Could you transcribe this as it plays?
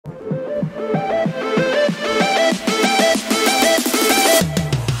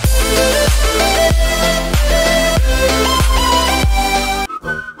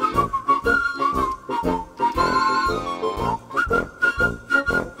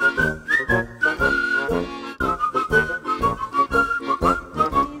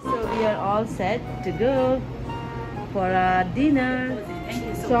go for dinner.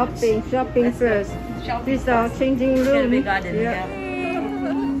 Shopping first. This is our changing room. Garden, yeah.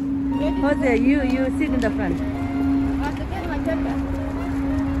 Jose, you sit in the front.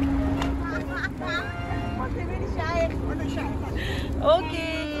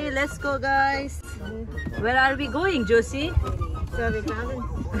 Okay, let's go, guys. Where are we going, Josie? Cherry Garden.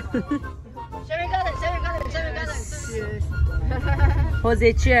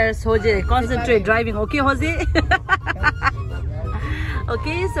 Jose, cheers. Jose, concentrate driving. Okay, Jose?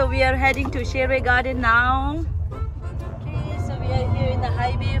 Okay, so we are heading to Cherry Garden now. Okay, so we are here in the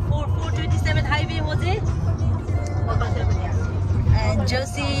highway, 427 highway, Jose. And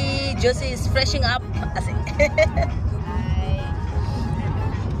Josie is freshing up.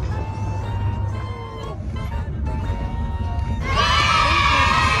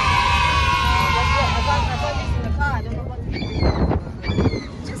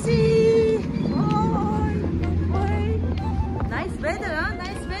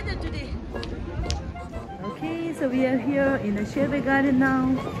 So we are here in the Cherry Garden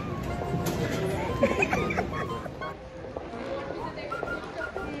now.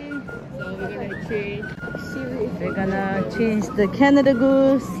 So we're gonna change the Canada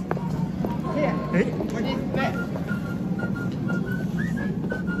Goose. Here. What is that?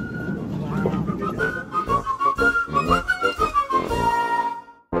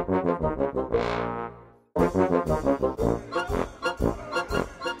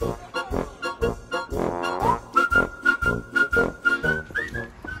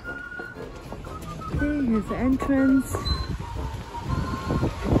 Here's the entrance.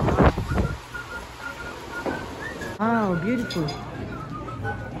 Wow, beautiful.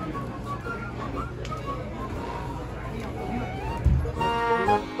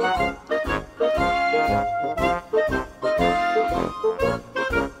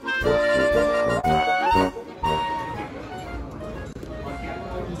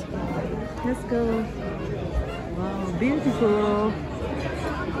 Let's go. Wow, beautiful.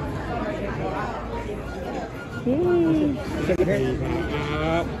 Hey.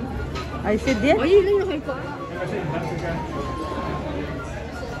 I said yes.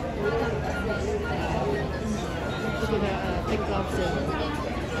 Big lobster.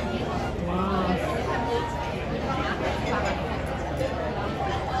 Wow.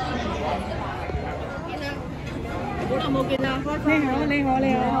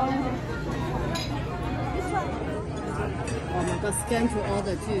 Oh my god, scan to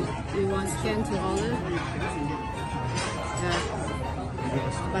order too. You want scan to order? Yeah.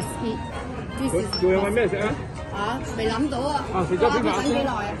 But this is 仲有揾咩食啊？未諗到啊！食咗邊個等幾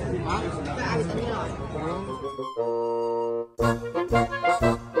耐啊？嚇！要等幾耐？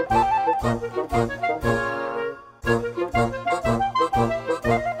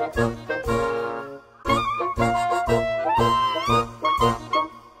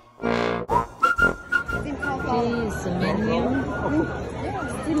 This menu.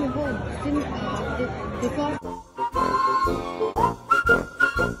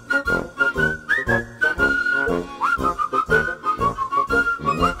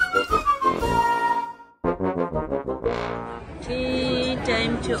 Okay,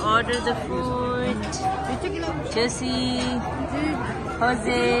 time to order the food. Jessie,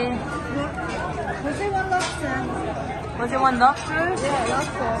 Jose. Jose want lobster. Jose want lobster? Yeah,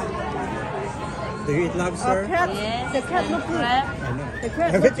 lobster. Do you eat lobster? Yes. The crab look good. Crab. The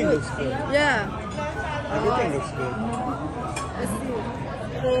crab Everything look looks good. Yeah. Everything looks good.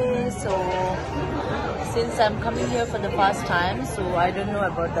 Okay, so since I'm coming here for the first time, so I don't know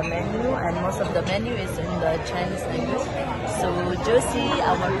about the menu, and most of the menu is in the Chinese language. So Josie,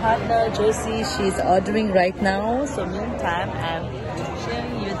 our partner Josie, she's ordering right now. So meantime, I'm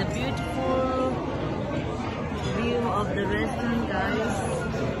showing you the beautiful view of the restaurant, guys.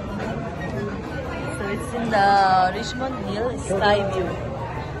 So it's in the Richmond Hill Sky View.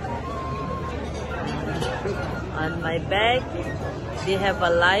 On my back, they have a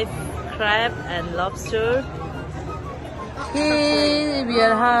live crab and lobster. Okay, we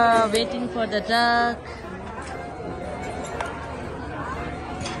are waiting for the duck.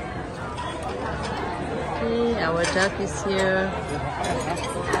 Okay, our duck is here.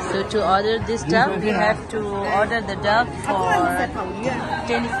 So to order this duck, we have to order the duck for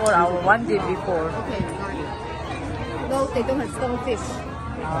 24 hours, 1 day before. Okay, got it. No, they don't have stonefish.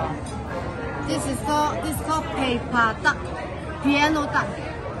 This is called paper duck, piano duck,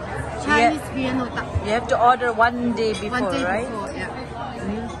 Chinese piano duck. You have to order 1 day before, 1 day right? before, yeah.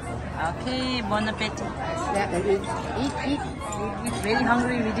 Okay, bon appetit. Yeah. Eat. Very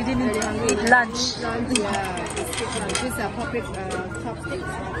hungry. We didn't Very hungry. eat lunch. Lunch, yeah. These are public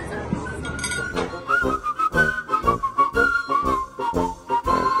chopsticks.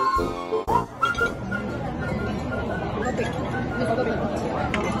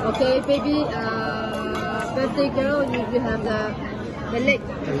 Okay, baby, birthday girl, you have the leg.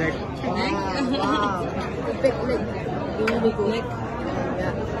 The leg. Wow. The big leg. Really good. Leg.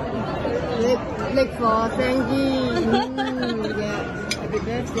 Yeah. Leg for Frankie. Yeah. Happy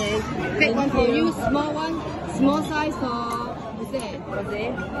birthday. Big one for you, small one. Small size for Jose.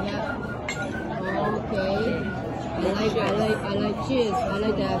 Yeah. Okay. I like cheese. I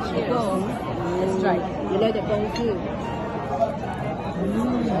like the bone. That's right. You like the bone too.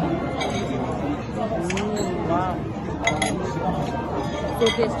 Wow. So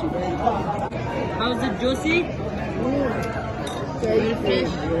tasty. How's it, Josie? Very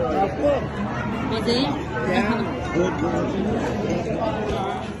fresh. Jose? Yeah. Good.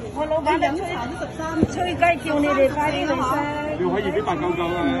 我老闆就吹雞叫你哋快啲嚟食。你可以俾899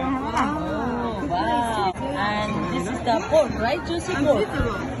啊。 Oh, wow. And this is the pork, right? Juicy pork.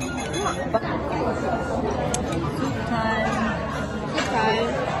 Good time. Good time.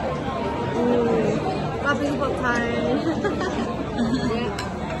 Rubbing for time.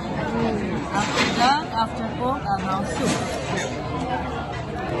 After duck, after pork, and now soup.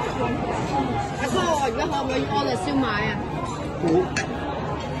 阿哥，我而家可唔可以安嚟燒賣啊？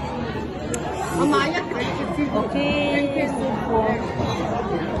我買一係 Okay, soup pork.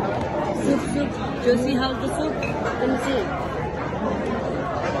 Soup. Josie, how's the soup? 點知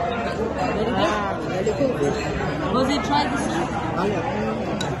Very good. Very good. Jose, try the soup.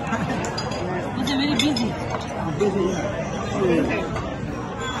 Jose, very busy.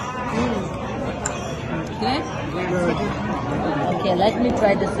 Okay? Okay, let me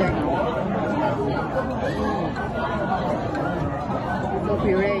try the soup. So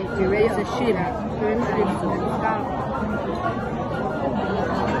puree is a sheep. Shrimp soup.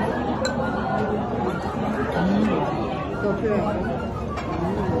 So pure.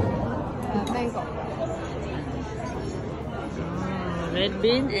 Mango. Red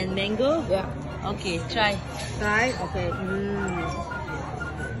bean and mango? Yeah. Okay, try. Try. Okay.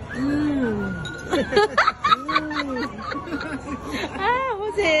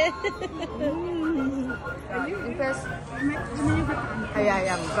 Jose. Impress. 係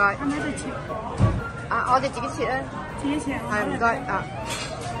啊，唔該。我哋自己切啊。自己切。係唔該啊。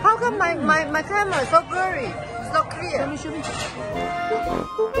How come my camera is so blurry? It's not clear. Show me.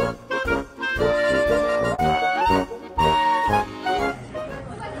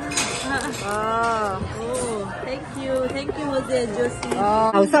 Oh, thank you, Jose and Josie.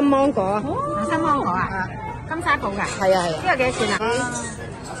 牛心芒果。牛心芒果啊？金沙堡㗎。係啊。呢個幾多錢啊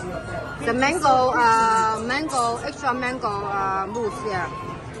？The mango extra mango mousse 啊。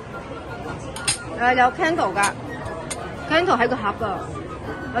有 candle 㗎 ，candle 喺個盒啊，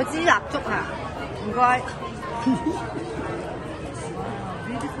有支蠟燭啊，唔該。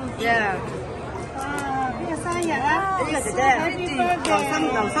Yeah。邊個生日啊？呢個姐姐，流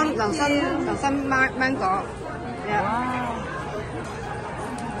心芒果。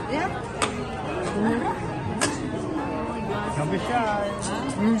Yeah。Don't be shy.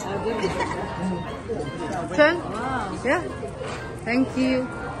 Turn. Yeah. Thank you.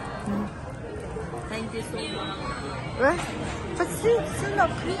 Thank you so much. Well, but still not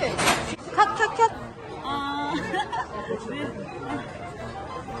clear. Cut.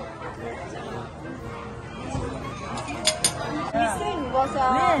 Missing was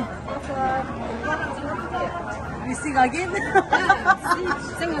Missing again?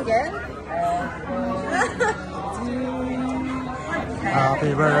 sing again.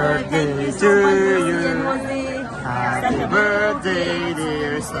 Happy birthday to you. Happy birthday,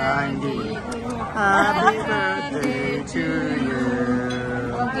 dear Sandy. Happy birthday to you.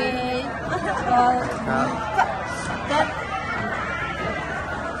 Okay.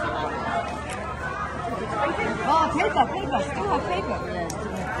 Oh, paper. Still have paper.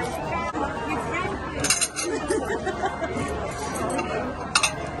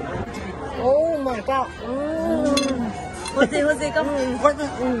 Oh my God. Jose, come.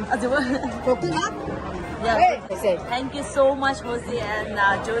 Open up. Yeah. Okay. Thank you so much, Jose and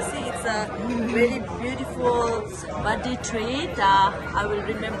Josie. It's a very beautiful birthday treat. I will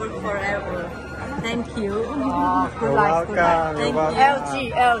remember forever. Thank you. Good life. Thank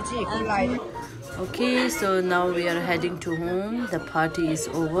you. LG. Good life. Okay, so now we are heading to home. The party is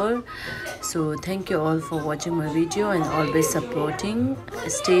over. So thank you all for watching my video and always supporting.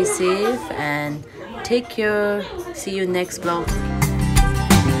 Stay safe and take care. See you next vlog.